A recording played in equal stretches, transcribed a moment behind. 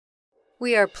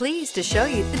We are pleased to show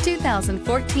you the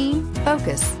 2014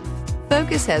 Focus.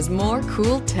 Focus has more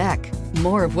cool tech,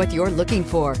 more of what you're looking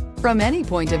for, from any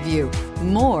point of view,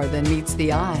 more than meets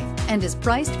the eye, and is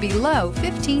priced below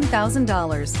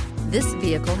 $15,000. This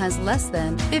vehicle has less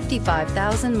than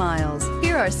 55,000 miles.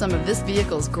 Here are some of this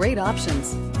vehicle's great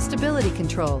options: stability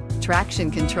control,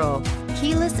 traction control,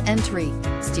 keyless entry,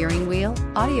 steering wheel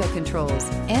audio controls,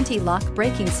 anti-lock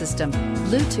braking system,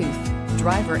 Bluetooth,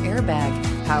 driver airbag,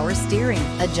 power steering,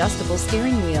 adjustable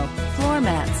steering wheel, floor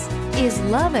mats. Is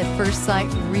love at first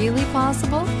sight really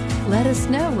possible? Let us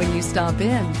know when you stop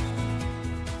in.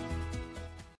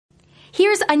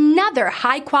 Here's another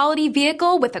high-quality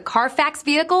vehicle with a Carfax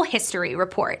Vehicle History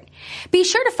Report. Be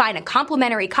sure to find a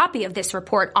complimentary copy of this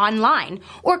report online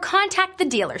or contact the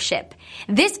dealership.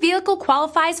 This vehicle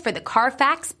qualifies for the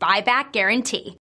Carfax Buyback Guarantee.